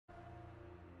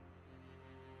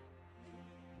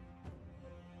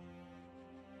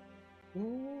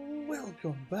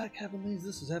Welcome back, Heavenlies.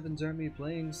 This is HEAVENSARMY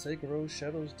playing Sekiro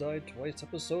Shadows Die Twice,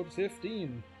 episode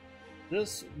 15.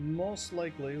 This, most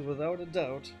likely, without a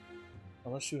doubt,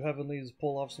 unless you Heavenlies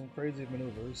pull off some crazy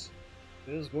maneuvers,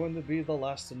 is going to be the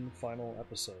last and final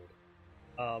episode.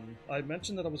 I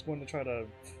mentioned that I was going to try to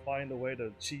find a way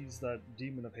to cheese that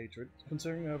demon of hatred,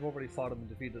 considering I've already fought him and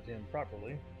defeated him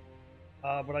properly.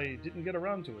 But I didn't get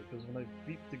around to it, because when I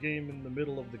beat the game in the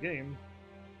middle of the game,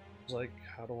 I was like,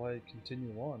 how do I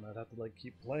continue on? I'd have to like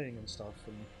keep playing and stuff,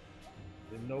 and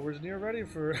I'm nowhere near ready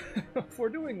for for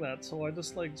doing that, so I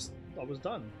just like, I was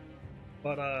done.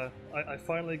 But I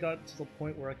finally got to the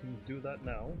point where I can do that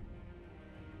now,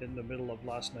 in the middle of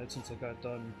last night, since I got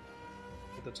done.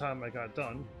 At the time I got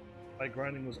done, my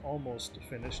grinding was almost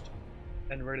finished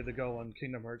and ready to go on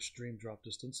Kingdom Hearts Dream Drop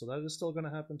Distance, so that is still going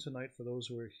to happen tonight for those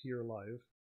who are here live.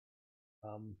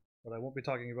 But I won't be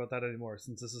talking about that anymore,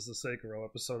 since this is a Sekiro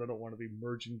episode. I don't want to be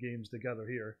merging games together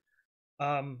here.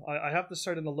 I have to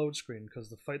start in the load screen, because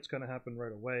the fight's going to happen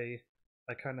right away.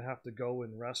 I kind of have to go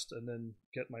and rest and then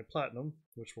get my platinum,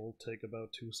 which will take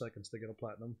about 2 seconds to get a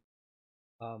platinum.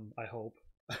 I hope.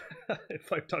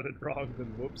 If I've done it wrong,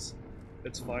 then whoops.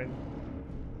 It's fine.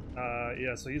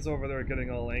 Yeah, so he's over there getting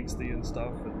all angsty and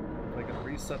stuff, and I can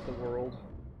reset the world,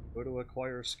 go to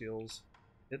acquire skills,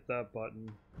 hit that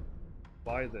button,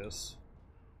 buy this.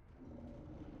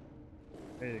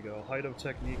 There you go, height of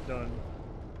technique done.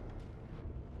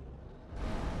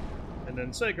 And then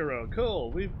Sekiro,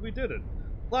 cool, we did it.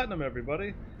 Platinum,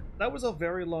 everybody. That was a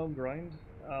very long grind.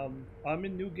 I'm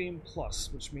in New Game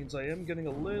Plus, which means I am getting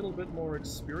a little bit more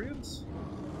experience.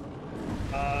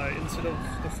 Instead of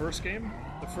the first game.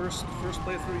 The first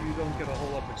playthrough, you don't get a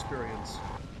whole lot of experience.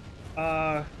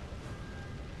 Can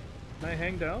I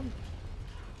hang down?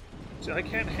 See, I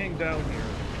can't hang down here.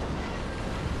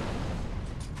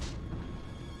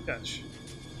 Catch.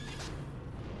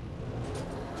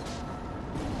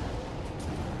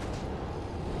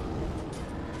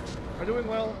 Am I doing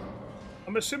well?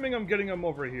 I'm assuming I'm getting him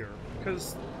over here,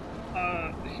 because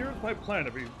here's my plan.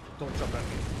 If you don't jump at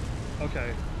me.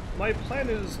 Okay. My plan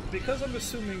is, because I'm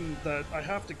assuming that I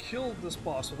have to kill this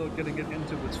boss without getting it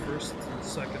into its first and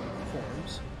second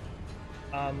forms,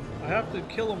 I have to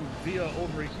kill him via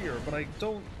over here, but I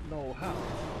don't know how.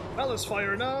 Malice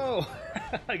fire, no!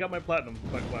 I got my platinum,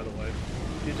 by the way.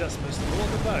 You just missed it.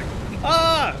 Welcome back.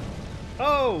 Ah!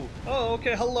 Oh! Oh,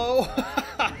 okay, hello!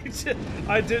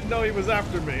 I didn't know he was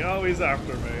after me. Oh, he's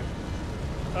after me.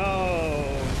 Oh,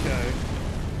 okay.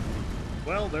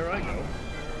 Well, there I go.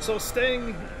 So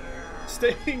staying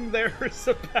there is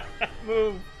a bad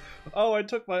move. Oh, I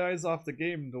took my eyes off the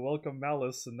game to welcome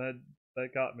Malice, and that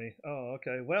got me. Oh,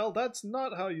 okay. Well, that's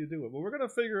not how you do it, but we're gonna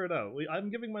figure it out. I'm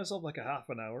giving myself like a half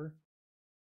an hour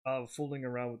of fooling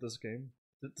around with this game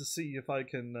to see if I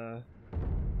can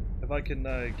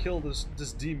kill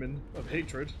this demon of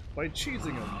hatred by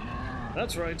cheesing him.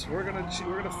 That's right. We're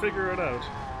gonna figure it out.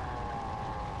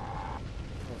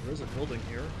 Oh, there's a building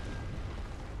here.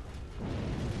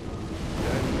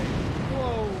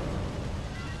 Whoa!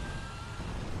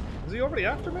 Is he already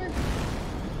after me?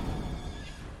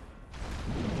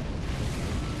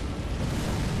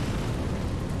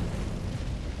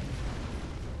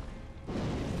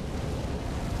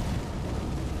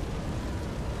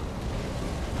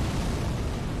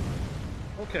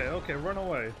 Okay, run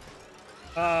away.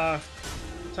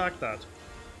 Attack that.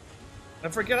 I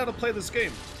forget how to play this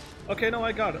game. Okay, no,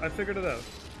 I got it. I figured it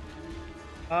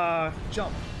out.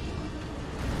 Jump.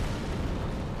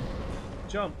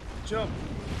 Jump, jump.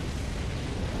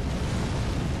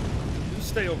 You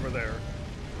stay over there.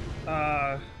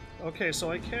 Okay,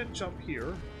 so I can't jump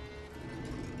here.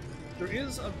 There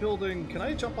is a building. Can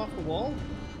I jump off the wall?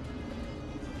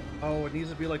 Oh, it needs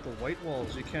to be like the white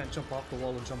walls. You can't jump off the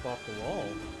wall and jump off the wall.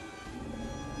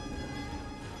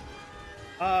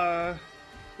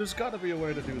 There's gotta be a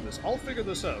way to do this. I'll figure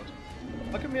this out.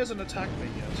 How come he hasn't attacked me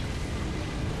yet?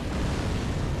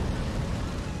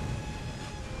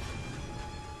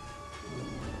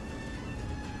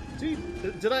 See,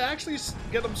 did I actually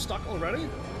get him stuck already?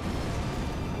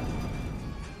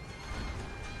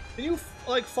 Can you,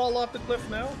 like, fall off the cliff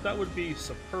now? That would be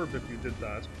superb if you did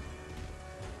that.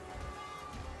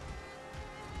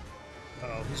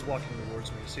 Uh-oh, he's walking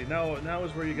towards me. See, now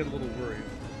is where you get a little worried.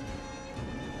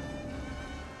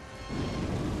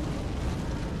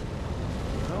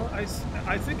 No,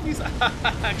 I think he's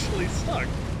actually stuck.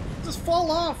 Just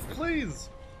fall off, please!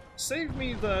 Save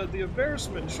me the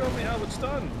embarrassment and show me how it's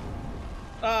done.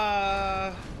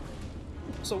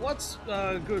 So what's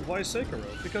good? Why Sekiro?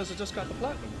 Because I just got the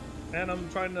platinum. and I'm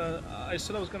trying to. I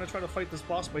said I was gonna try to fight this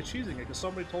boss by cheesing it, because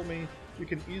somebody told me you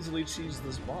can easily cheese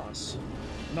this boss.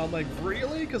 And I'm like,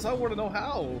 really? Because I want to know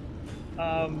how.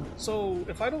 So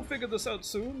if I don't figure this out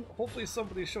soon, hopefully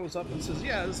somebody shows up and says,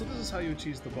 yeah, this is how you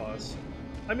cheese the boss.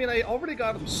 I mean, I already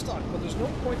got him stuck, but there's no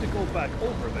point to go back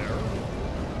over there.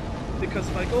 Because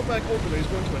if I go back over there, he's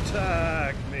going to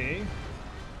attack me.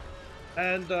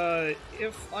 And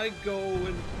if I go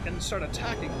and start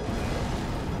attacking him,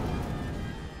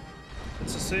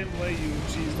 it's the same way you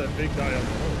cheese that big guy on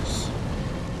the horse.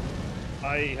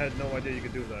 I had no idea you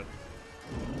could do that.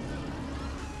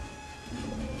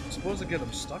 I'm supposed to get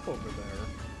him stuck over there.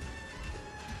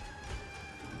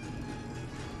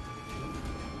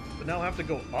 But now I have to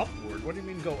go upward. What do you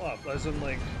mean go up? As in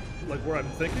like where I'm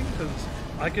thinking? Because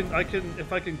I can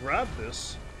if I can grab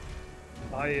this,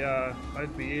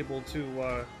 I'd be able to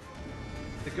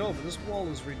go. But this wall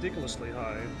is ridiculously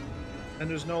high, and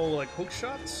there's no like hook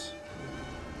shots.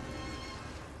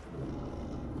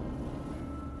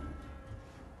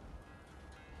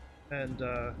 And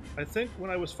I think when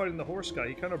I was fighting the horse guy,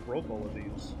 he kind of broke all of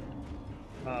these.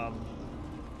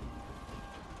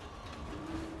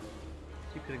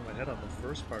 Keep hitting my head on the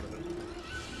first part of it.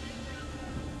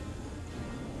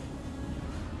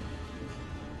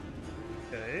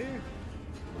 Okay.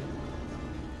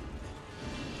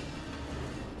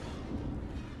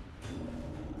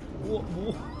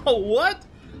 What?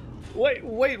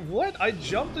 Wait, what? I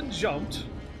jumped and jumped.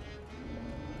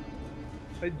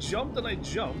 I jumped and I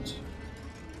jumped.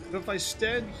 But if I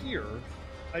stand here,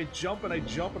 I jump and I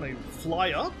jump and I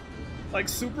fly up? Like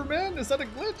Superman? Is that a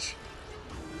glitch?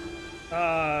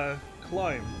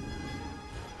 Climb.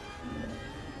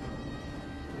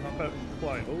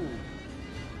 Climb.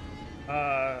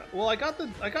 Oh. Well, I got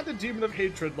the Demon of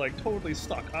Hatred like totally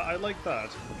stuck. I like that.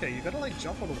 Okay, you gotta like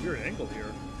jump on a weird angle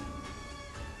here.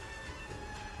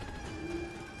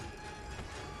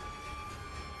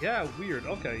 Yeah, weird.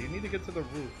 Okay, you need to get to the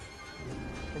roof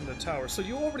from the tower. So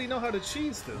you already know how to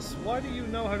cheese this. Why do you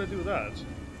know how to do that?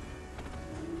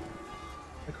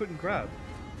 I couldn't grab.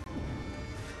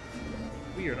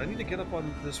 Weird. I need to get up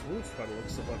on this roof by the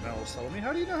looks of what Mal's telling me.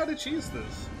 How do you know how to cheese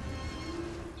this?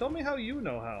 Tell me how you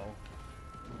know how.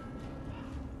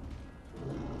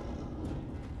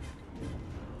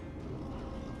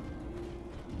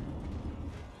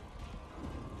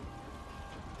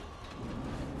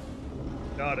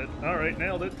 Got it. Alright,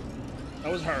 nailed it.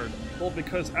 That was hard. Well,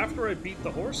 because after I beat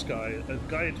the horse guy, a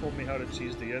guy told me how to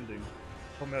cheese the ending.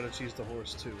 Told me how to cheese the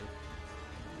horse too.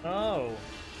 Oh.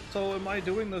 So am I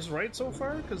doing this right so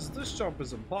far? Because this jump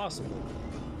is impossible.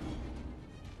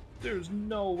 There's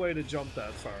no way to jump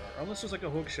that far. Unless there's like a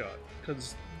hook shot.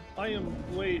 Because I am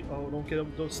way... Oh, don't get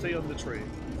him. Don't stay on the tree.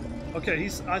 Okay,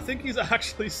 I think he's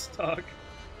actually stuck.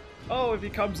 Oh, if he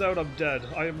comes out, I'm dead.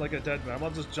 I am like a dead man.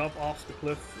 I'll just jump off the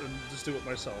cliff and just do it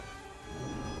myself.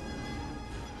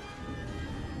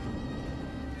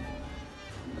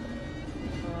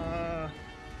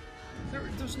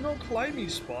 There's no climbing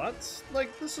spots.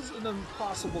 Like, this is an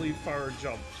impossibly far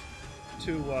jump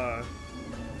to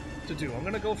do. I'm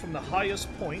gonna go from the highest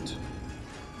point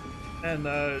and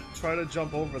try to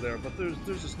jump over there, but there's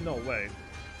just no way.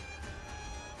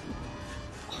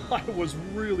 I was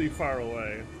really far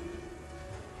away.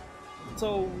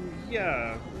 So,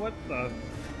 yeah, what the...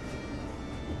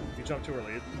 You jumped too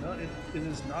early. No, it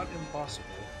is not impossible.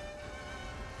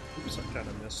 Oops, I kind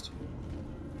of missed.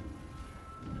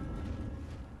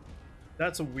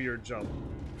 That's a weird jump.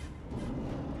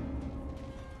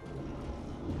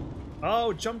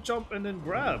 Oh, jump, jump, and then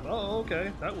grab. Oh,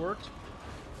 okay, that worked.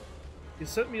 He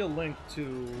sent me a link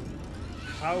to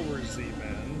Hour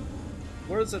Z-Man.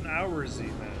 Where's an Hour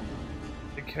Z-Man?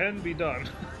 It can be done.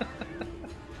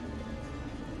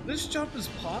 This jump is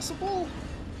possible?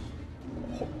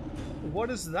 What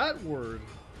is that word?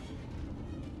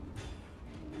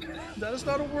 That is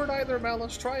not a word either,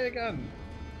 Malice. Try again.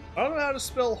 I don't know how to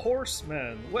spell horse,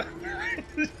 man. What?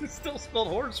 You still spelled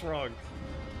horse wrong.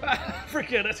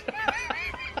 Forget it.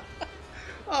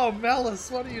 Oh, Malice,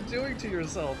 what are you doing to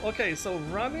yourself? Okay, so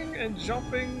running and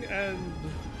jumping and...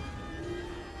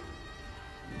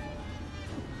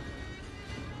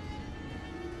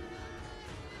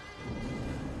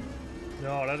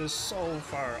 No, that is so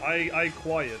far. I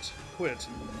quit.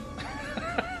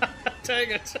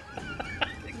 Dang it.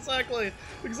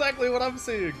 Exactly what I'm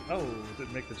seeing. Oh,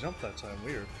 didn't make the jump that time.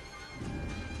 Weird.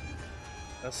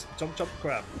 That's jump, jump,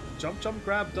 grab. Jump, jump,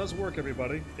 grab does work,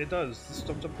 everybody. It does. This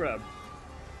jump, jump, grab.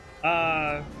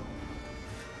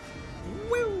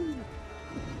 Woo!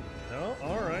 No,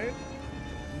 alright.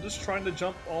 I'm just trying to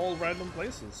jump all random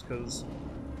places, because...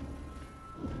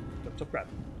 Jump, jump, grab.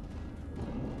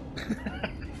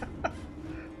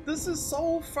 This is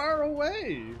so far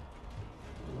away!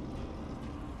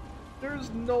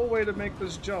 There's no way to make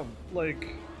this jump,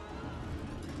 like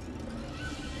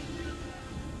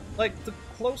the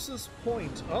closest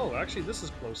point... Oh, actually this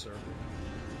is closer.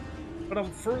 But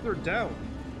I'm further down.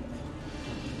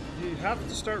 You have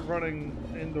to start running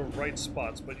in the right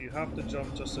spots, but you have to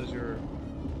jump just as you're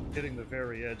hitting the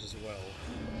very edge as well.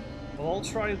 Well, I'll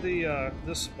try the,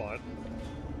 this spot.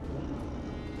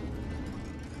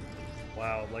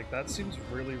 Wow, like that seems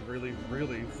really, really,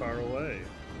 really far away.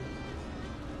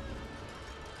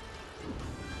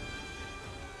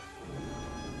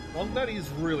 Well, I'm glad he's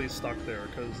really stuck there,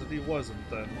 because if he wasn't,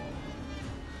 then...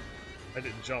 I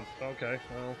didn't jump. Okay,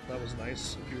 well, that was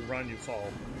nice. If you run, you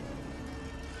fall.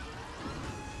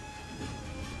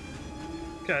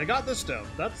 Okay, I got this down.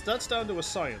 That's down to a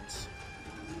science.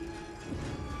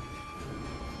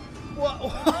 What?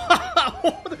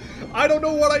 I don't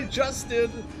know what I just did,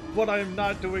 but I'm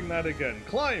not doing that again.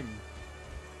 Climb!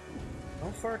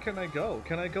 How far can I go?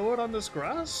 Can I go out on this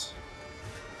grass?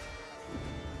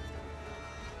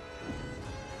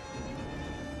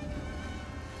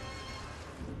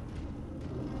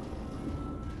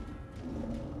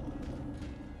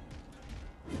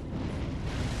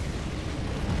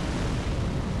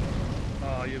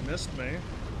 Oh, you missed me.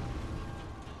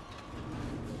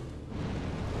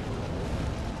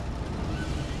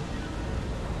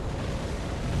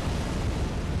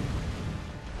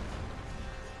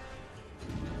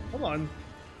 Come on.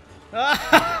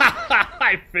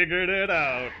 I figured it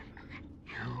out.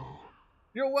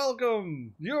 You're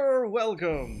welcome. You're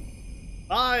welcome.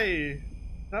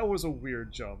 That was a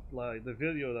weird jump. Like the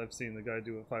video that I've seen the guy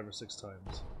do it 5 or 6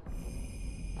 times.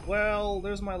 Well,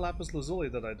 there's my lapis lazuli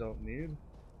that I don't need.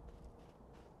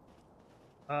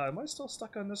 Am I still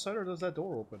stuck on this side, or does that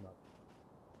door open up?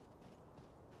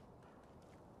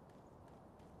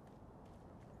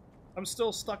 I'm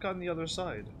still stuck on the other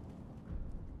side.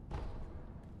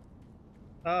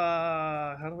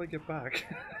 How do I get back?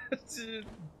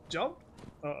 Jump?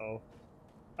 Uh-oh.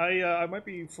 I might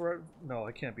be forever... No,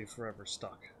 I can't be forever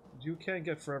stuck. You can't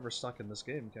get forever stuck in this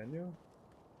game, can you?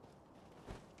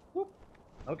 Whoop.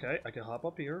 Okay, I can hop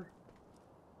up here.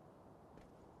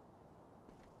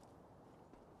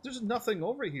 There's nothing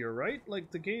over here, right? Like,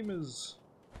 the game is...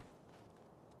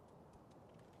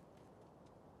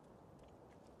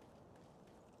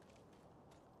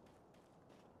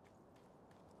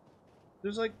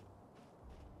 There's like...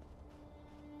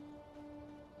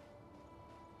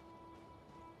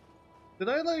 Did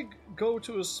I like go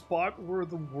to a spot where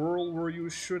the world where you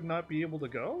should not be able to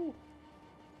go?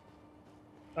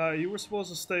 You were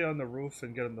supposed to stay on the roof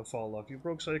and get him to fall off. You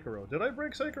broke Sekiro. Did I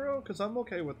break Sekiro? Because I'm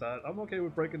okay with that. I'm okay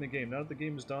with breaking the game. Now that the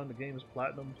game is done, the game is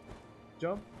platinum.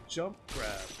 Jump, jump,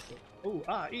 grab.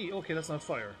 Oh, E. Okay, that's not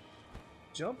fire.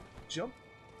 Jump, jump.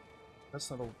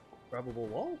 That's not a grabbable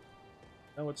wall?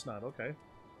 No, it's not. Okay.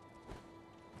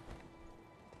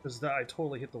 Because that I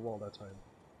totally hit the wall that time.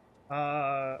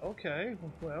 Okay.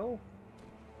 Well,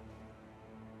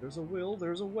 there's a will,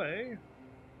 there's a way.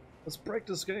 Let's break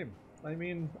this game. I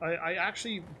mean, I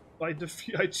actually I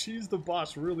cheesed the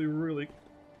boss really.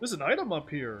 There's an item up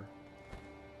here.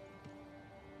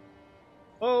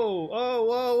 Oh!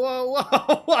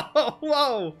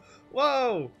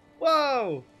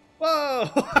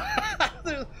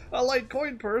 There's a light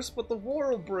coin purse, but the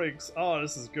world breaks. Oh,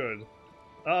 this is good.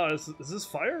 Is this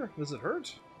fire? Does it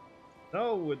hurt?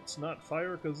 No, it's not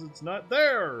fire because it's not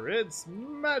there. It's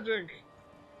magic.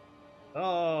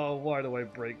 Oh, why do I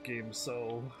break games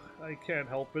so? I can't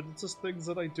help it. It's just things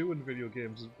that I do in video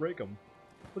games is break them.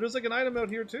 But there's like an item out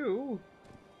here too.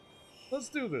 Let's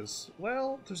do this.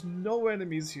 Well, there's no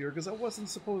enemies here because I wasn't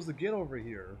supposed to get over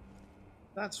here.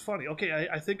 That's funny. Okay,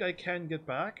 I think I can get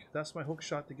back. That's my hook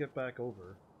shot to get back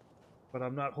over. But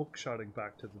I'm not hook shotting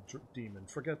back to the demon.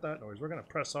 Forget that noise. We're gonna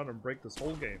press on and break this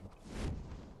whole game.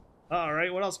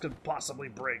 Alright, what else could possibly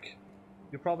break?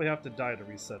 You probably have to die to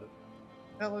reset it.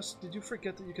 Alice, did you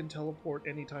forget that you can teleport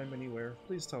anytime, anywhere?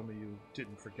 Please tell me you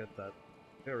didn't forget that.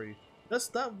 Very.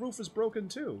 That roof is broken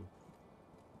too.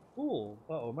 Cool.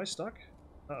 Uh-oh, am I stuck?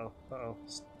 Uh-oh,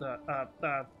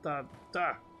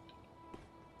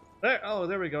 There! Oh,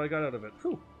 there we go, I got out of it.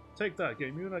 Whew. Take that,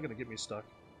 game. You're not gonna get me stuck.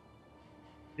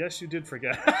 Yes, you did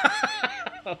forget.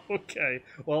 Okay.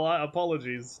 Well,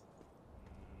 apologies.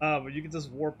 But you can just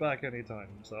warp back anytime,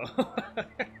 so...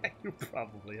 You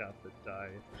probably have to die.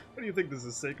 What do you think, this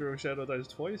is Sekiro Shadow Dies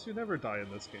twice? You never die in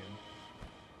this game.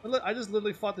 I just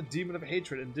literally fought the demon of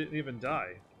hatred and didn't even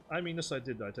die. I mean, yes, I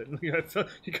did die, technically.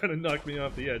 He kind of knocked me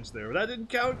off the edge there. But that didn't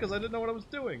count because I didn't know what I was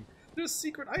doing. There's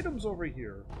secret items over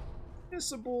here.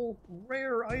 missable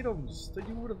rare items that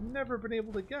you would have never been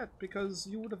able to get because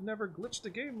you would have never glitched a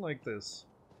game like this.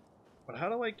 But how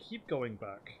do I keep going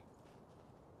back?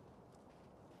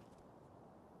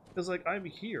 Because, like, I'm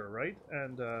here, right?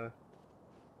 And,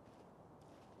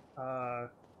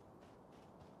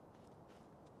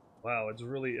 wow, it's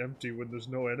really empty when there's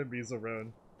no enemies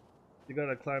around. You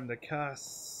gotta climb the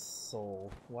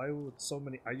castle. Why would so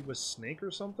many... Are you a snake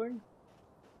or something?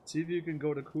 See if you can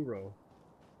go to Kuro.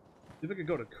 See if I can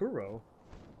go to Kuro.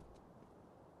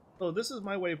 Oh, this is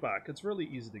my way back. It's really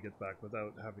easy to get back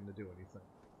without having to do anything.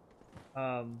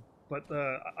 But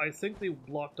I think they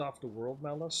blocked off the world,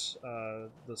 Malice, the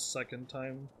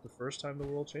first time the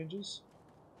world changes.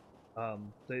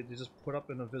 They just put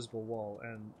up an invisible wall,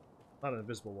 and... Not an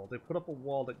invisible wall, they put up a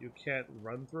wall that you can't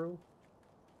run through.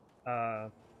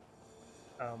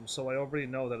 So I already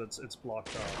know that it's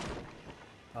blocked off.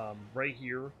 Right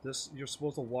here, you're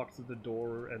supposed to walk through the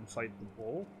door and fight the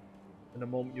bull. And the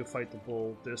moment you fight the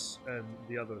bull, this and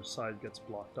the other side gets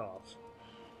blocked off.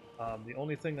 The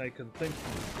only thing I can think to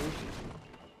do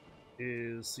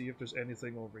is see if there's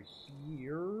anything over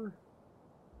here.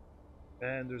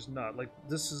 And there's not. Like,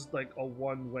 this is like a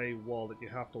one-way wall that you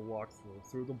have to walk through.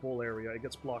 Through the bull area, it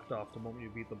gets blocked off the moment you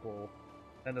beat the bull.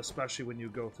 And especially when you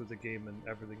go through the game and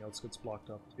everything else gets blocked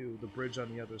off too. The bridge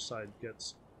on the other side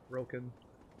gets broken.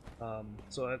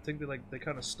 So I think they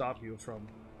kind of stop you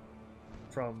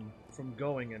from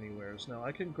going anywheres. Now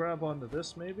I can grab onto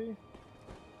this maybe?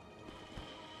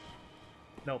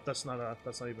 Nope, that's not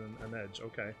even an edge.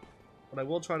 Okay. But I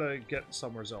will try to get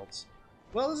somewhere else.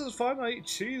 Well, this is fun.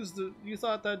 You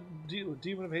thought that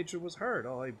Demon of Hatred was hard.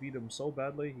 Oh, I beat him so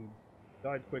badly, he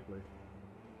died quickly.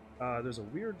 There's a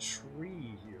weird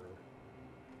tree here.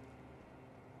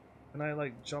 Can I,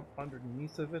 like, jump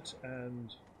underneath of it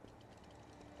and...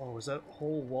 Oh, is that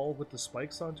whole wall with the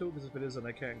spikes onto it? Because if it isn't,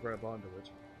 I can't grab onto it.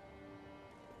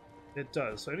 It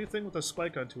does. So anything with a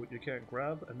spike onto it, you can't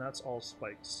grab, and that's all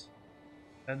spikes.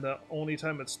 And the only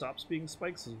time it stops being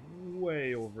spikes is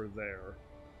way over there.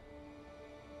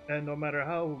 And no matter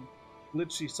how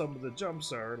glitchy some of the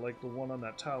jumps are, like the one on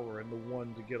that tower and the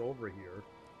one to get over here,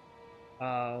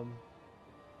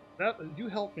 you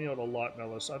helped me out a lot,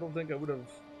 Nellis. I don't think I would have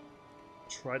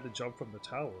tried to jump from the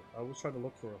tower. I was trying to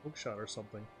look for a hookshot or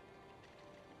something.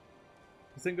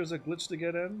 You think there's a glitch to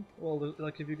get in? Well,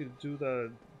 like if you could do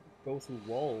the go through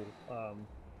wall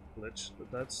glitch,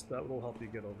 that will help you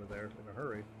get over there in a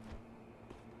hurry.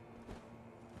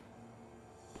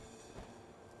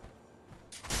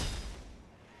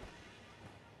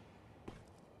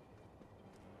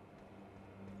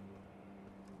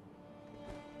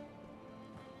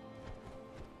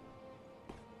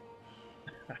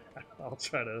 I'll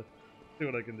try to see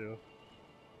what I can do.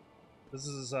 This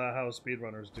is how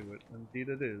speedrunners do it. Indeed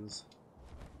it is.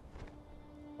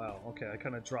 Wow, okay, I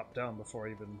kind of dropped down before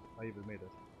I even made it.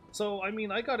 So, I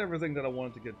mean, I got everything that I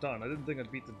wanted to get done. I didn't think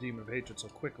I'd beat the Demon of Hatred so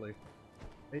quickly.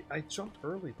 I jumped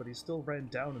early, but he still ran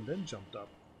down and then jumped up.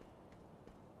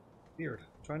 Weird.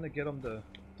 I'm trying to get him to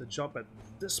jump at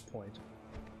this point.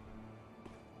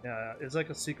 Yeah, it's like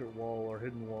a secret wall or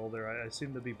hidden wall there. I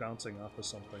seem to be bouncing off of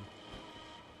something.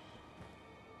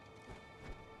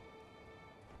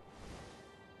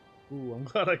 Ooh, I'm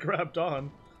glad I grabbed on.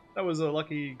 That was a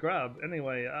lucky grab.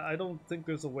 Anyway, I don't think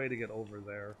there's a way to get over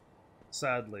there,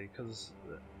 sadly, because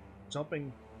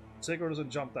jumping... Sekiro doesn't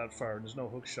jump that far, and there's no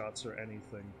hook shots or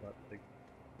anything, but, like...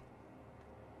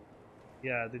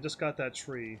 Yeah, they just got that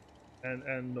tree,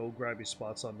 and no grabby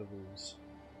spots on the roofs.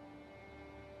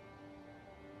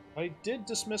 I did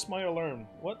dismiss my alarm.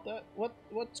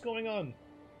 What's going on?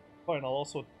 Fine, I'll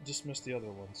also dismiss the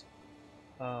other ones.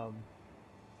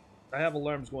 I have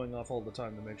alarms going off all the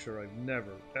time to make sure I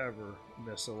never, ever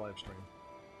miss a live stream.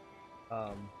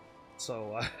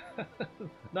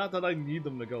 Not that I need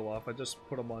them to go off, I just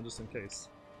put them on just in case.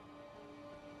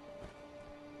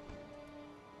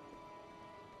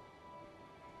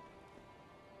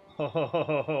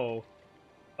 Oh,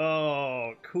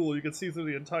 cool, you can see through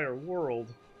the entire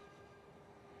world.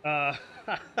 So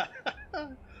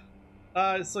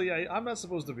yeah, I'm not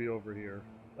supposed to be over here.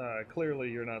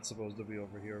 Clearly you're not supposed to be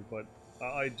over here, but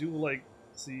I do like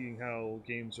seeing how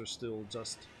games are still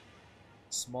just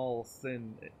small,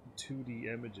 thin 2D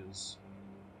images,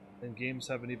 and games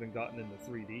haven't even gotten into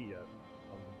 3D yet.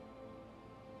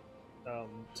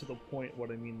 To the point, what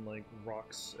I mean, like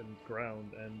rocks and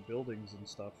ground and buildings and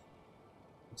stuff.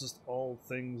 It's just all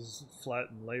things flat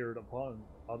and layered upon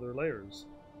other layers.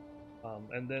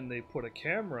 And then they put a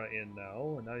camera in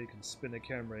now, and now you can spin a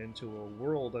camera into a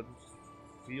world that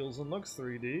feels and looks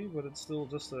 3D, but it's still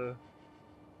just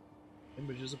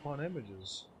images upon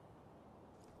images.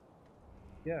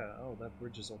 Yeah, oh, that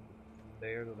bridge is over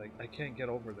there. Like, I can't get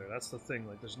over there. That's the thing.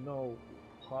 Like, there's no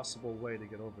possible way to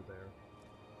get over there.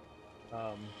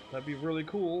 That'd be really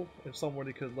cool if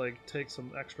somebody could, like, take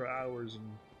some extra hours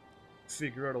and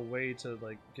figure out a way to,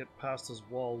 like, get past this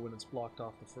wall when it's blocked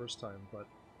off the first time. But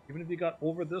even if you got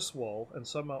over this wall and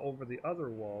somehow over the other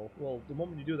wall, well, the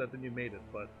moment you do that, then you made it.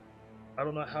 But I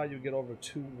don't know how you get over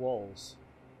two walls.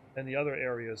 And the other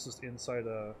area is just inside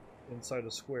a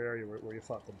square area where you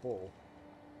fought the bull.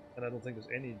 And I don't think there's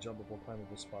any jumpable,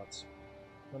 climbable spots,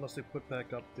 unless they put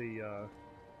back up the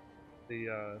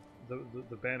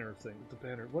banner thing, the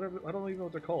banner, whatever. I don't even know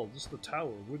what they're called. Just the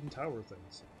tower, wooden tower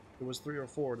things. There was 3 or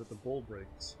 4 that the bull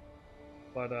breaks.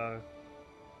 But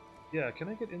yeah, can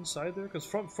I get inside there? Because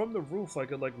from the roof I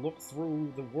could like look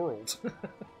through the world.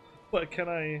 But can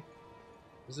I?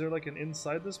 Is there like an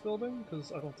inside this building?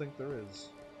 Because I don't think there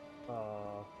is.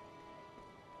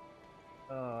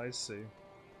 I see.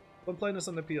 I'm playing this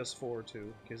on the PS4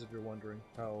 too, in case if you're wondering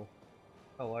how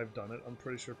I've done it. I'm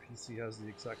pretty sure PC has the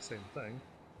exact same thing.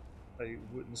 I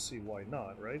wouldn't see why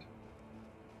not, right?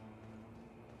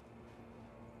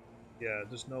 Yeah,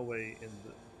 there's no way in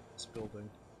this building.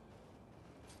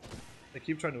 They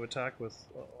keep trying to attack with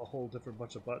a whole different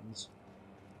bunch of buttons.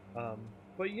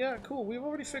 But yeah, cool. We've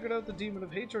already figured out the Demon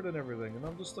of Hatred and everything, and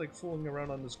I'm just like fooling around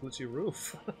on this glitchy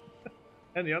roof.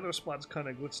 And the other spot's kind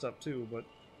of glitched up too, but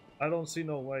I don't see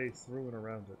no way through and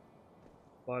around it.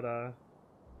 But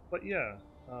yeah,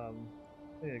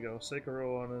 there you go.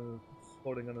 Sekiro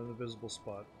floating on an invisible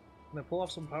spot. Can I pull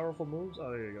off some powerful moves? Oh,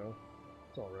 there you go.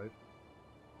 It's alright.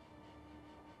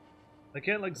 I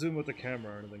can't like zoom with the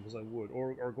camera or anything, because I would.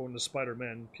 Or go into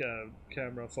Spider-Man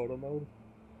camera photo mode.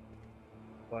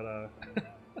 But,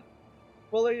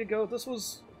 well, there you go. This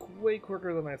was way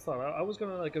quicker than I thought. I was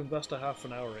gonna like invest a half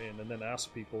an hour in and then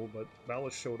ask people, but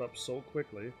Malice showed up so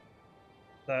quickly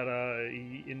that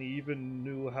he even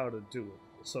knew how to do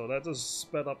it. So that just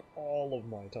sped up all of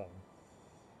my time.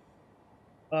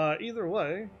 Either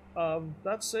way,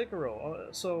 that's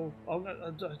Sekiro. So I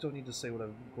don't need to say what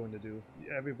I'm going to do.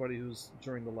 Everybody who's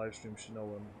during the live stream should know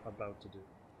what I'm about to do.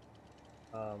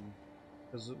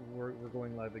 Because we're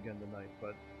going live again tonight.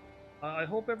 But I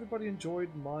hope everybody enjoyed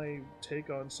my take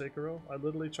on Sekiro. I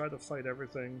literally tried to fight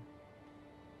everything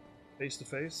face to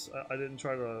face. I didn't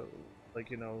try to,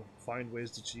 like, you know, find ways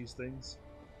to cheese things.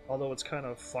 Although it's kind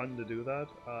of fun to do that,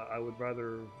 I would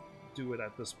rather do it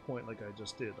at this point like I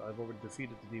just did. I've already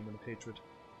defeated the Demon of Hatred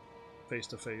face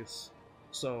to face,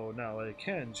 so now I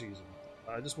can cheese him.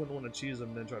 I just wouldn't want to cheese him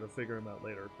and then try to figure him out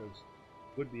later, because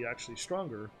it would be actually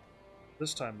stronger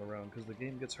this time around, because the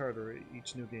game gets harder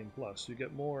each new game plus. You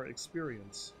get more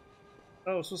experience.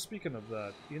 Oh, so speaking of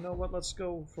that, you know what? Let's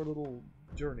go for a little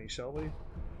journey, shall we?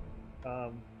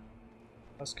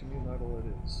 Let's commune idle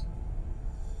it is.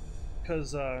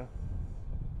 Because,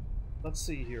 let's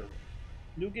see here.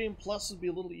 New Game Plus would be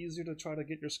a little easier to try to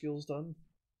get your skills done.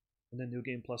 And then New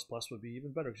Game Plus Plus would be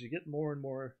even better, because you get more and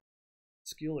more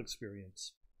skill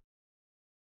experience.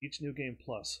 Each New Game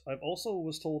Plus. I've also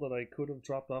was told that I could have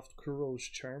dropped off Kuro's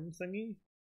charm thingy.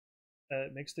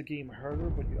 It makes the game harder,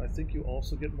 but I think you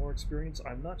also get more experience.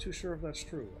 I'm not too sure if that's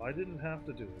true. I didn't have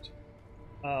to do it.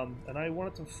 And I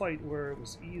wanted to fight where it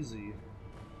was easy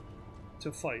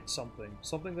to fight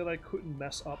something that I couldn't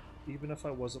mess up even if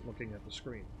I wasn't looking at the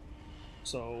screen.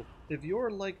 So if you're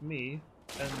like me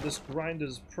and this grind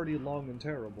is pretty long and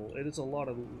terrible, it is a lot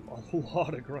of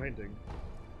grinding.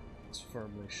 It's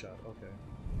firmly shut. Okay.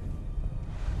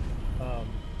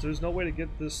 So there's no way to get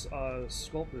this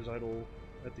sculptor's idol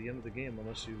at the end of the game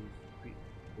unless you beat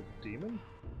the demon.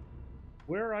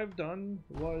 Where I've done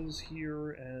was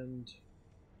here and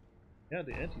yeah,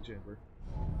 the antechamber.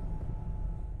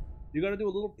 You gotta do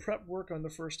a little prep work on the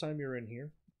first time you're in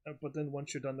here, but then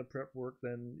once you're done the prep work,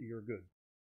 then you're good.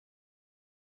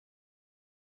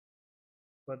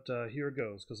 But here it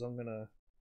goes, because I'm gonna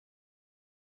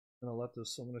let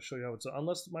this. I'm gonna show you how it's done.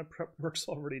 Unless my prep work's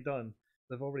already done,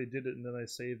 I've already did it and then I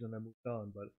saved and I moved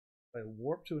on. But if I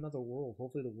warp to another world,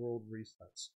 hopefully the world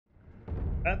resets.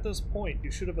 At this point,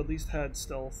 you should have at least had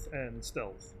stealth and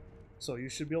stealth. So you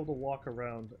should be able to walk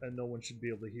around and no one should be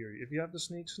able to hear you. If you have to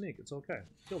sneak, sneak. It's okay.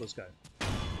 Kill this guy.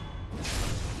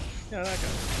 Yeah, that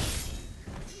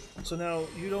guy. So now,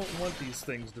 you don't want these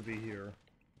things to be here.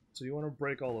 So you want to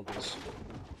break all of this.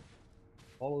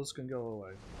 All of this can go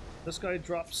away. This guy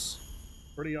drops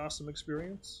pretty awesome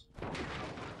experience.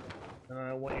 And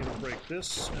I want you to break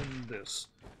this and this.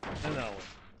 And now,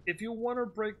 if you want to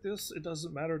break this, it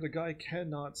doesn't matter. The guy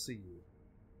cannot see you.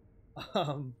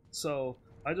 So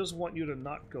I just want you to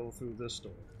not go through this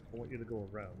door. I want you to go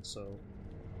around. So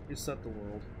reset the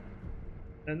world.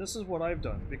 And this is what I've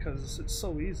done, because it's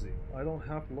so easy. I don't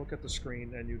have to look at the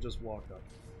screen and you just walk up.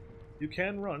 You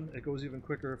can run, it goes even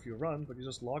quicker if you run, but you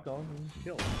just lock on and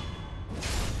kill.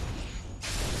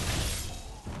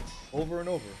 Over and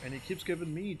over, and he keeps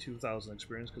giving me 2,000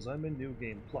 experience because I'm in New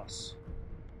Game Plus.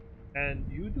 And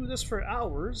you do this for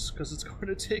hours, because it's going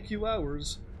to take you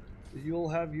hours, you'll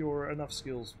have your enough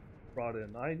skills brought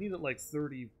in. I need it like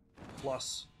 30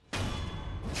 plus.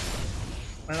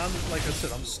 And I'm, like I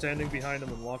said, I'm standing behind him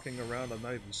and walking around, I'm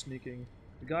not even sneaking.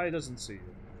 The guy doesn't see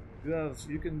you.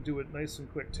 You can do it nice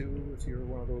and quick too, if you're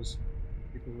one of those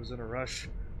people who's in a rush.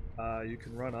 You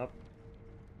can run up,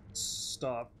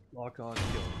 stop, lock on,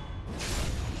 kill.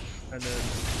 And then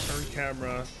turn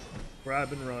camera,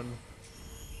 grab and run,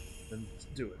 and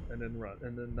do it, and then run.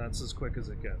 And then that's as quick as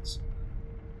it gets.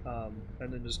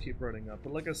 And then just keep running up.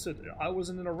 But like I said, I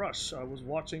wasn't in a rush. I was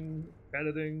watching,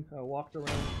 editing, I walked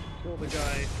around, killed a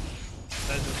guy,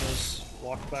 and then just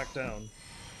walked back down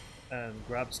and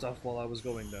grabbed stuff while I was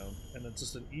going down. And it's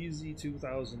just an easy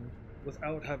 2,000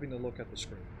 without having to look at the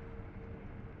screen.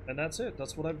 And that's it.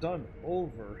 That's what I've done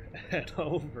over and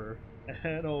over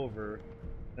and over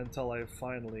until I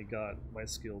finally got my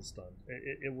skills done.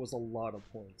 It was a lot of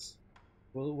points.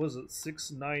 Well, was it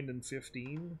 6, 9, and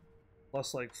 15?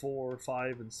 Plus like 4,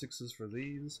 5, and 6s for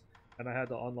these. And I had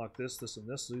to unlock this, this, and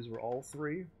this. These were all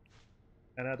 3.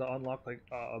 And I had to unlock like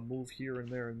a move here and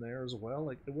there as well.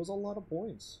 Like, it was a lot of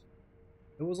points.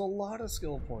 It was a lot of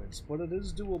skill points, but it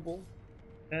is doable.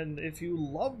 And if you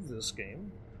love this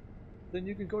game, then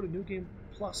you can go to New Game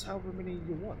Plus however many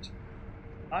you want.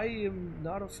 I am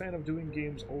not a fan of doing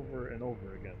games over and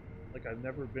over again. Like, I've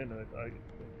never been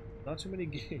not too many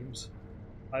games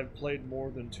I've played more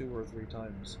than 2 or 3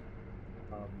 times.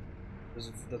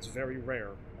 That's very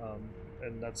rare.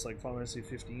 And that's like Final Fantasy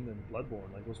 15 and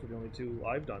Bloodborne. Like, those were the only 2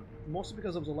 I've done. Mostly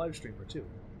because I was a live streamer too.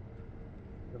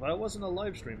 If I wasn't a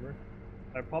live streamer,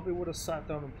 I probably would have sat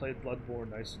down and played Bloodborne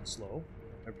nice and slow.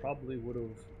 I probably would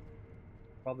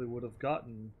have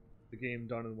gotten the game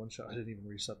done in one shot. I didn't even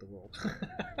reset the world.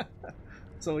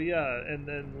 So yeah, and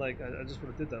then like I just would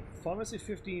have did that. Final Fantasy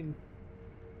 15,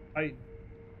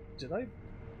 did I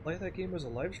play that game as a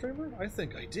live streamer? I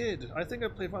think I did. I think I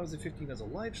played Final Fantasy 15 as a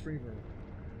live streamer.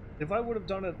 If I would have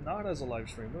done it not as a live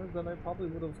streamer, then I probably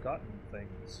would have gotten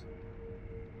things.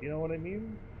 You know what I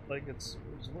mean? Like, it's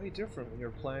way different when you're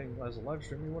playing as a live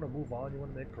streamer. You want to move on, you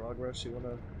want to make progress, you want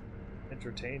to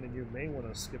entertain, and you may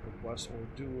want to skip a quest or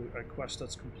do a quest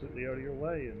that's completely out of your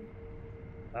way and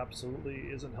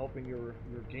absolutely isn't helping your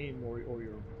game or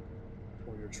your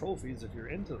trophies if you're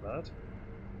into that.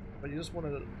 But you just want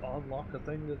to unlock a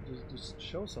thing that just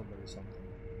show somebody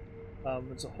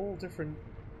something. It's a whole different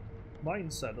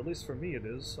mindset, at least for me it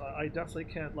is. I definitely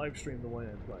can't live stream the way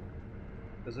I play,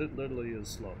 because it literally is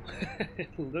slow. It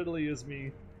literally is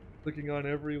me clicking on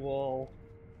every wall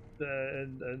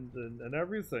and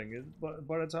everything.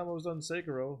 By the time I was done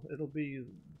Sekiro, it'll be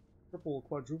triple,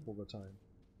 quadruple the time.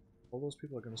 All those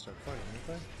people are going to start fighting,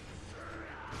 aren't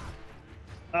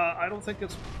they? I don't think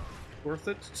it's worth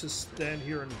it to stand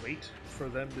here and wait for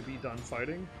them to be done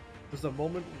fighting, because the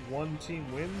moment one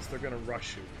team wins, they're going to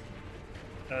rush you.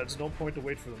 It's no point to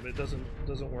wait for them. It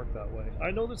doesn't work that way.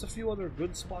 I know there's a few other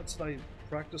good spots that I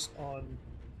practiced on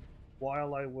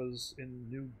while I was in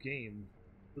New Game,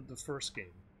 the first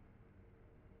game.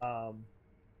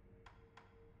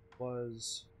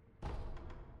 Was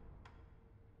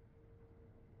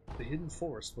the Hidden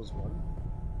Forest was one.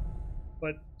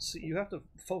 But see, you have to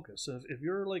focus. If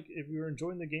you're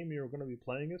enjoying the game and you're going to be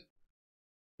playing it,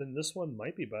 then this one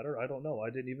might be better. I don't know. I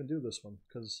didn't even do this one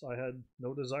because I had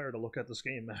no desire to look at this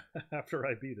game after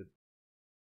I beat it.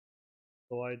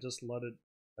 So I just let it.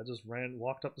 I just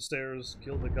walked up the stairs,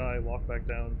 killed the guy, walked back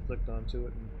down, clicked onto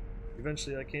it, and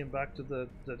eventually I came back to the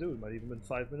dude. Might even been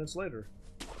 5 minutes later.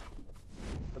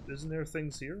 But isn't there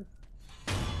things here?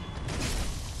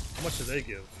 How much do they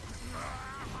give?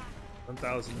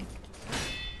 1,000.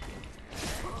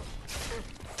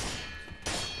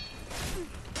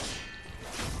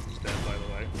 He's dead, by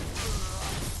the way.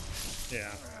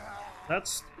 Yeah.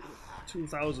 That's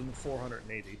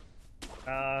 2,480.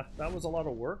 That was a lot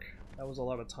of work. That was a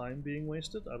lot of time being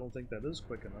wasted. I don't think that is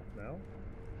quick enough now.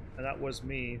 And that was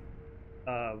me.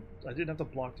 I didn't have to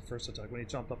block the first attack. When he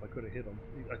jumped up, I could have hit him.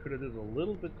 I could have did it a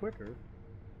little bit quicker.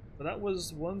 But that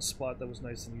was one spot that was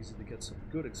nice and easy to get some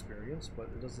good experience, but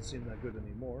it doesn't seem that good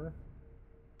anymore.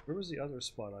 Where was the other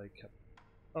spot I kept?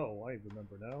 Oh, I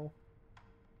remember now.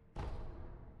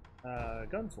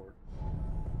 Gunfort.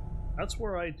 That's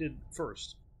where I did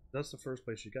first. That's the first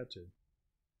place you get to.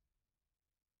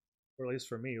 Or at least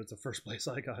for me, it was the first place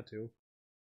I got to.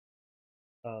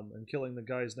 And killing the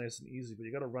guy is nice and easy, but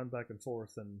you gotta run back and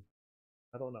forth, and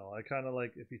I don't know, I kind of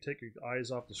like, if you take your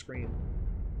eyes off the screen,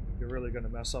 you're really gonna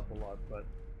mess up a lot, but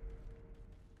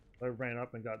I ran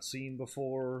up and got seen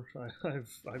before.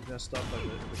 I've messed up by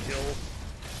the kill.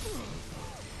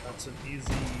 That's an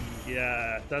easy,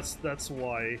 yeah, that's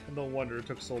why, no wonder it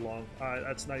took so long.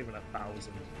 That's not even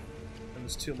 1,000, and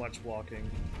there's too much walking.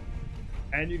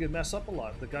 And you can mess up a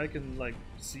lot. The guy can like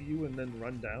see you and then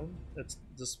run down.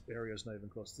 This area's not even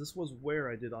close. This was where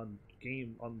I did on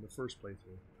the first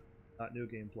playthrough, not New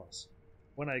Game Plus.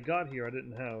 When I got here, I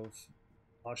didn't have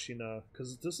Ashina,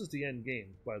 because this is the end game,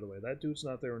 by the way. That dude's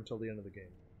not there until the end of the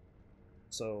game.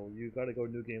 So you got to go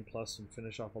New Game Plus and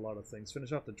finish off a lot of things.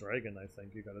 Finish off the dragon, I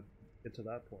think. You got to get to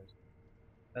that point,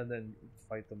 and then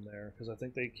fight them there, because I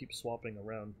think they keep swapping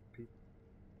around people.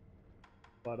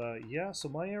 But yeah, so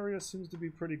my area seems to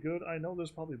be pretty good. I know there's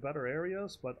probably better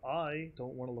areas, but I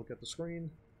don't want to look at the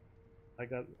screen. I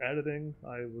got editing.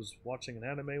 I was watching an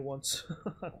anime once.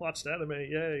 I watched anime,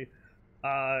 yay!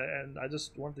 And I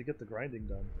just wanted to get the grinding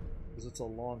done, because it's a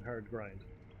long, hard grind.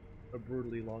 A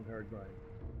brutally long, hard grind.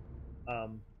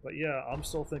 But yeah, I'm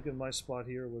still thinking my spot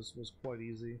here was quite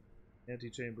easy.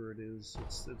 Antechamber it is.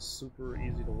 It's super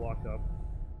easy to walk up,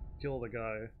 kill the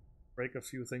guy, break a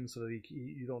few things so that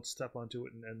you don't step onto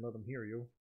it and let him hear you,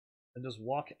 and just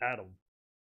walk at him.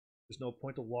 There's no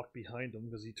point to walk behind him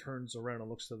because he turns around and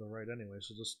looks to the right anyway,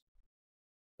 so just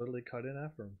literally cut in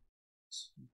after him. It's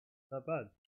not bad.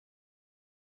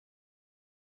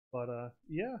 But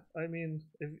yeah, I mean,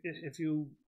 if you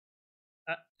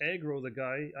aggro the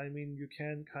guy, I mean, you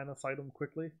can kind of fight him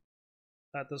quickly.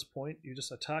 At this point, you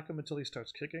just attack him until he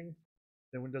starts kicking.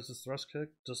 Then when he does his thrust kick,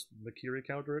 just Makiri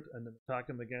counter it, and then attack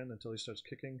him again until he starts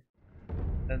kicking.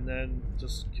 And then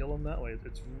just kill him that way.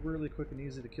 It's really quick and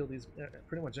easy to kill these,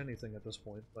 pretty much anything at this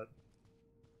point, but...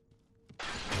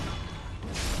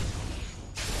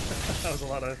 that was a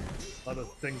lot of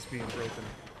things being broken.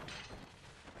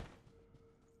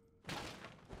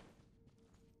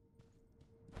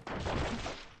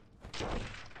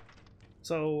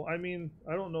 So, I mean,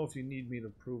 I don't know if you need me to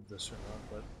prove this or not,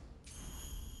 but...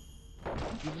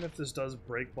 even if this does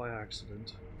break by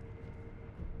accident,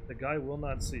 the guy will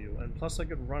not see you, and plus I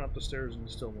could run up the stairs and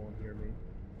you still won't hear me,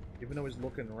 even though he's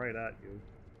looking right at you.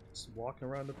 Just walking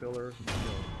around the pillar.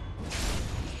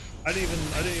 I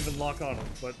didn't even lock on him,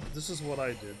 but this is what I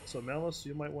did. So Malice,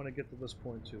 you might want to get to this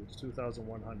point too. It's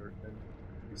 2,100, and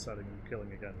resetting and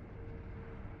killing again.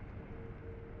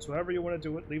 So however you want to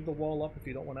do it, leave the wall up if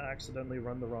you don't want to accidentally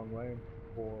run the wrong way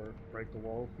or break the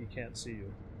wall. He can't see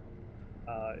you.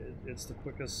 It's the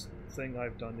quickest thing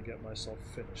I've done to get myself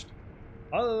finished.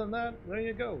 Other than that, there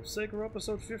you go. Sekiro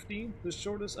episode 15, the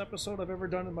shortest episode I've ever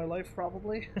done in my life,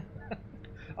 probably.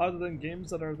 Other than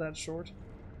games that are that short.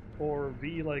 Or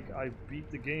B, like, I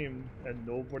beat the game and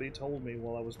nobody told me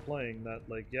while I was playing that,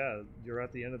 like, yeah, you're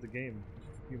at the end of the game.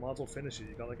 You might as well finish it.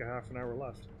 You got like a half an hour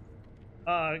left.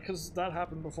 Because that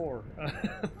happened before.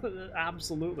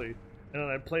 Absolutely. And then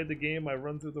I played the game, I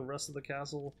run through the rest of the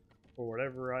castle, or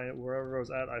wherever I was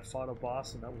at, I fought a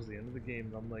boss, and that was the end of the game,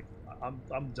 and I'm like,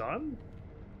 I'm done?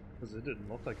 Because it didn't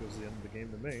look like it was the end of the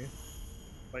game to me.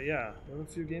 But yeah, a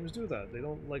few games do that. They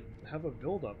don't, like, have a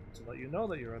build-up to let you know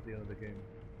that you're at the end of the game.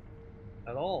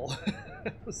 At all.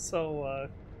 So,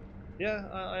 yeah,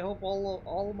 I hope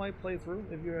all of my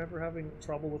playthrough, if you're ever having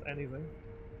trouble with anything,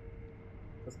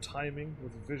 with timing,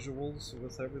 with visuals,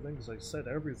 with everything, because I said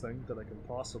everything that I can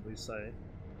possibly say,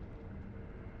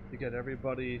 to get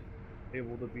everybody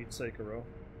able to beat Sekiro,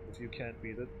 if you can't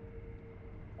beat it,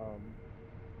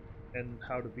 and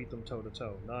how to beat them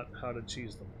toe-to-toe, not how to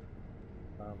cheese them.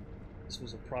 This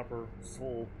was a proper,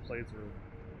 full playthrough.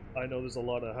 I know there's a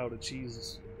lot of how to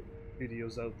cheese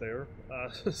videos out there.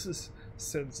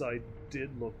 Since I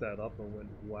did look that up and went,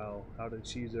 wow, how to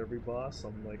cheese every boss,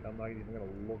 I'm like, I'm not even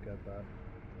gonna look at that.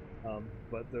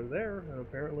 But they're there, and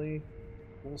apparently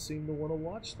people seem to want to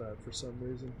watch that for some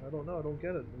reason. I don't know, I don't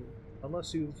get it.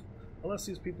 Unless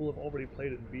these people have already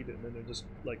played it and beat it, and then they're just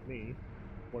like me,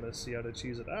 want to see how to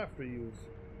cheese it after you've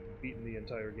beaten the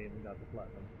entire game and got the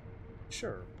platinum.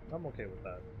 Sure, I'm okay with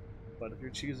that. But if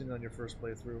you're cheesing on your first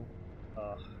playthrough,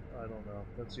 I don't know.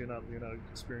 You're not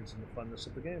experiencing the funness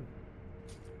of the game.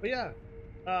 But yeah,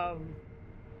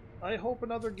 I hope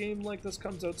another game like this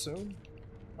comes out soon.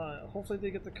 Hopefully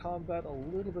they get the combat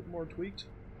a little bit more tweaked,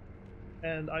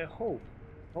 and I hope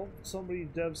some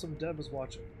dev is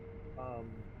watching.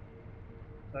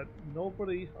 That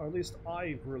nobody, or at least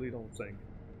I really don't think,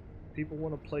 people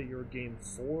want to play your game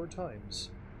 4 times,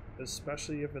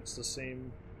 especially if it's the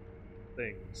same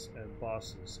things and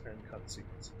bosses and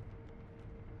cutscenes.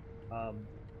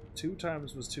 2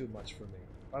 times was too much for me.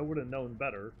 I would have known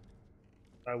better,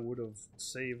 I would have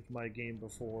saved my game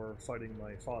before fighting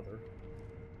my father,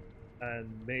 and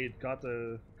got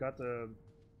the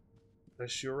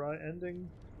Ashura ending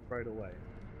right away.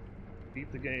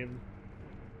 Beat the game,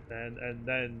 and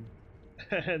then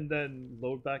and then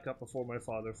load back up before my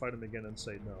father, fight him again, and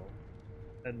say no,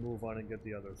 and move on and get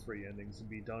the other 3 endings and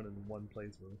be done in one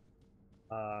playthrough.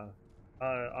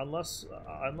 Unless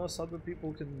other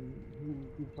people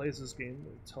who plays this game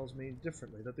tells me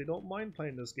differently, that they don't mind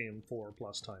playing this game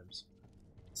 4+ times,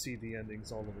 see the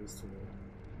endings all the way through.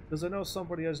 Because I know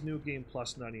somebody has New Game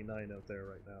Plus 99 out there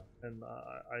right now, and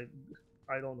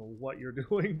I don't know what you're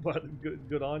doing, but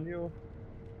good on you.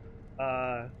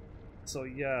 So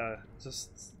yeah,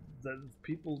 just that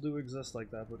people do exist like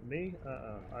that, but me,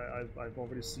 I've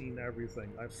already seen everything.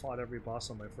 I've fought every boss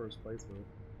on my first playthrough.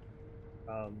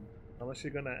 Unless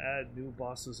you're gonna add new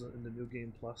bosses in the New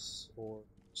Game Plus or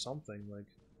something, like,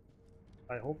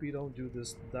 I hope you don't do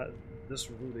this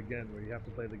route again where you have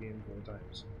to play the game 4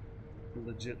 times.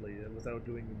 Legitly, without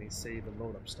doing any save and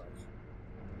load up stuff.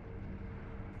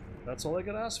 That's all I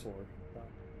could ask for.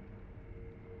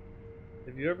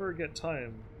 If you ever get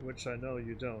time, which I know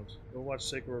you don't, go watch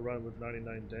Sekiro run with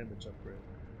 99 damage upgrade.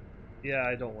 Yeah,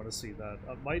 I don't want to see that.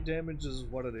 My damage is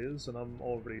what it is, and I'm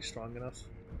already strong enough.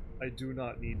 I do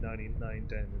not need 99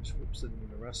 damage. Whoops, didn't mean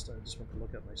to rest. I just want to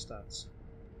look at my stats.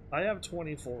 I have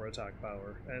 24 attack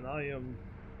power, and I am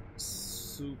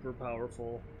super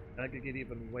powerful, and I could get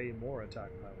even way more attack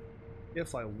power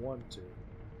if I want to.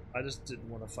 I just didn't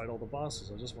want to fight all the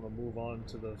bosses. I just want to move on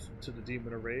to the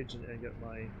Demon of Rage and get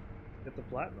the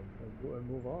platinum and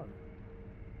move on.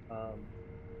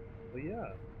 But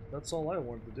yeah, that's all I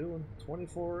wanted to do, and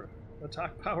 24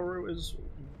 attack power is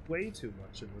way too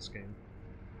much in this game.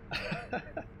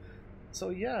 So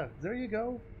yeah, there you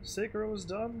go. Sekiro is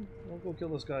done. I'll go kill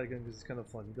this guy again because he's kind of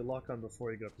fun. You can lock on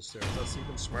before you get up the stairs. That's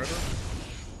even smarter.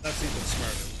 That's even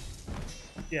smarter.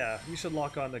 Yeah, you should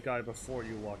lock on the guy before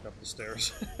you walk up the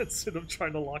stairs instead of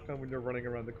trying to lock on when you're running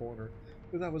around the corner.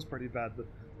 That was pretty bad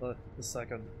the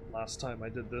second last time I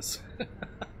did this.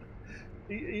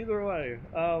 Either way,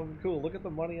 cool. Look at the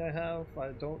money I have. I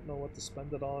don't know what to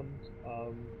spend it on.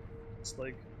 It's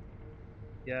like,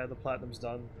 yeah, the platinum's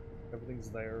done. Everything's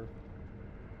there.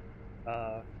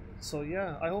 So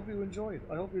yeah, I hope you enjoyed.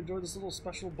 I hope you enjoyed this little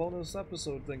special bonus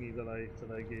episode thingy that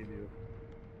I gave you.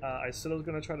 I said I was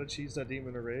gonna try to cheese that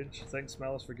Demon of Rage. Thanks,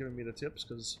 Malice, for giving me the tips,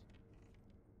 because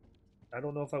I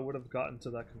don't know if I would have gotten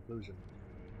to that conclusion.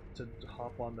 To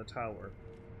hop on the tower.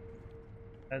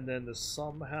 And then to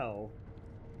somehow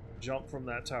jump from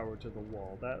that tower to the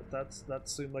wall. That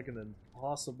seemed like an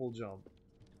impossible jump.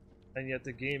 And yet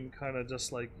the game kind of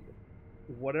just like,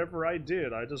 whatever I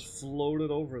did, I just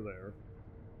floated over there.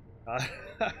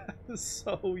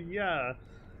 So yeah,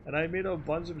 and I made a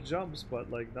bunch of jumps, but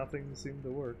like nothing seemed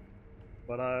to work.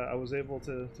 But I was able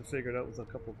to figure it out with a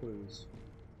couple clues.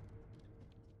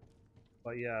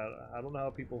 But yeah, I don't know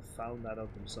how people found that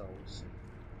out themselves.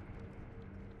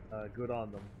 Good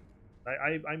on them.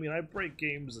 I mean, I break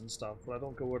games and stuff, but I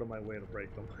don't go out of my way to break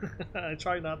them. I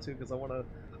try not to because I want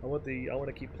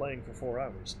to keep playing for 4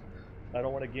 hours. I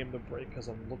don't want a game to break because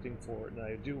I'm looking for it, and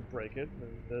I do break it,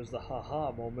 and there's the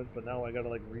haha moment, but now I gotta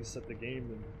like reset the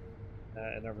game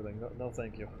and everything. No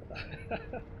thank you.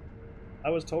 I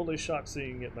was totally shocked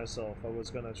seeing it myself. I was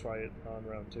gonna try it on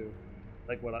round 2.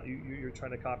 Like what? You're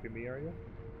trying to copy me, are you?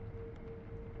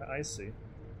 I see.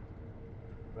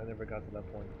 I never got to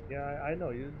that point. Yeah, I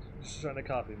know you're just trying to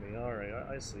copy me. All right,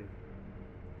 I see.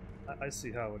 I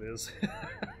see how it is.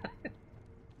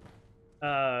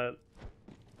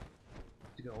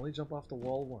 You can only jump off the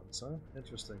wall once, huh?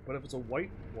 Interesting. But if it's a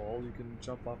white wall, you can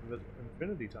jump off of it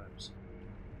infinity times.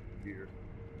 Weird.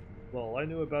 Well, I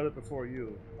knew about it before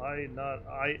you. It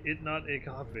not a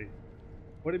copy.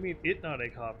 What do you mean, it not a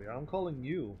copy? I'm calling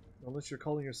you. Unless you're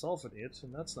calling yourself an it,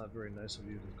 and that's not very nice of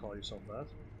you to call yourself that.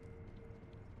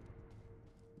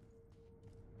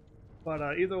 But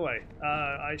either way,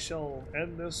 I shall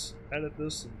end this, edit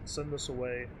this, and send this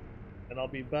away, and I'll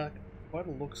be back by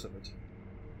the looks of it.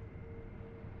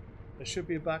 I should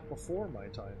be back before my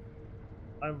time.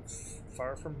 I'm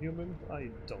far from human. I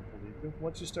don't believe you.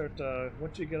 Once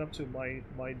you get up to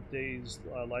my days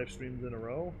live streams in a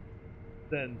row,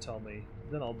 then tell me.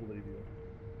 Then I'll believe you.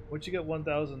 Once you get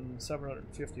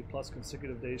 1,750 plus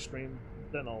consecutive days streamed,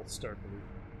 then I'll start believing.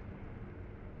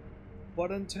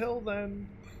 But until then,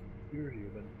 you're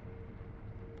human.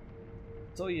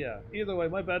 So yeah, either way,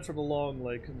 my bad for the long,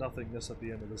 like, nothingness at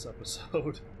the end of this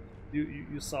episode.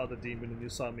 You saw the demon and you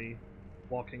saw me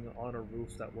walking on a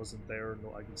roof that wasn't there,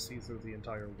 no, I could see through the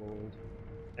entire world.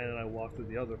 And then I walked through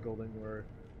the other building where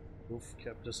Oof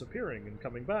kept disappearing and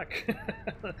coming back.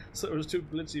 So there was two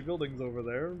glitchy buildings over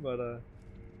there,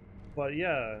 but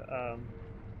yeah,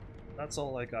 that's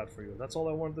all I got for you. That's all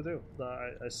I wanted to do.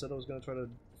 I said I was gonna try to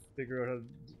figure out how to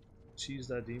cheese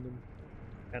that demon,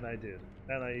 and I did.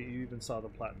 And you even saw the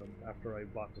platinum after I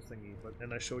bought the thingy.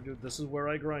 And I showed you this is where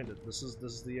I grinded. This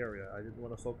is the area. I didn't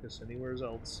want to focus anywhere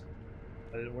else.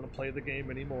 I didn't want to play the game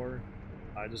anymore.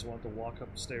 I just wanted to walk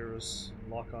upstairs,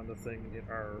 lock on the thing, hit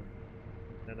R,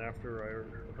 and after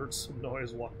I heard some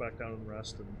noise, walk back down and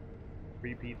rest, and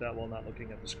repeat that while not looking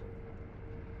at the screen.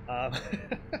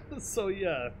 So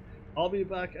yeah, I'll be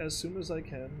back as soon as I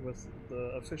can with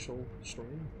the official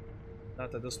stream.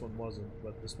 Not that this one wasn't,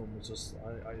 but this one was just,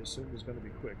 I assumed it was going to be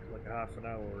quick, like a half an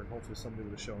hour, and hopefully somebody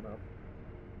would have shown up.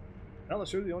 Hell,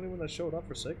 you're the only one that showed up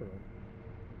for Sekiro.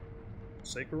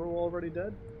 Sekiro already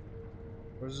dead?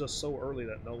 Or is it just so early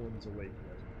that no one's awake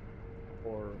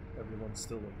yet? Or everyone's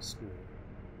still in school?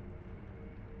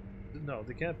 No,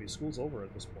 they can't be. School's over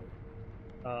at this point.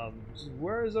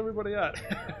 Where is everybody at?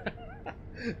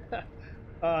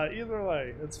 Either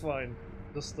way, it's fine.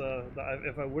 Just,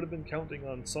 if I would have been counting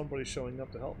on somebody showing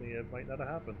up to help me, it might not have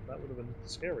happened. That would have been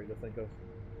scary to think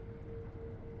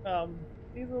of.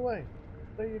 Either way,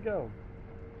 there you go.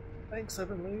 Thanks,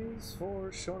 Heavenlies,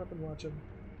 for showing up and watching.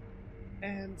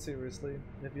 And seriously,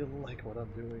 if you like what I'm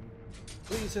doing,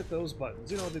 please hit those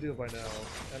buttons. You know what to do by now.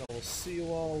 And I will see you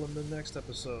all in the next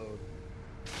episode.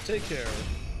 Take care.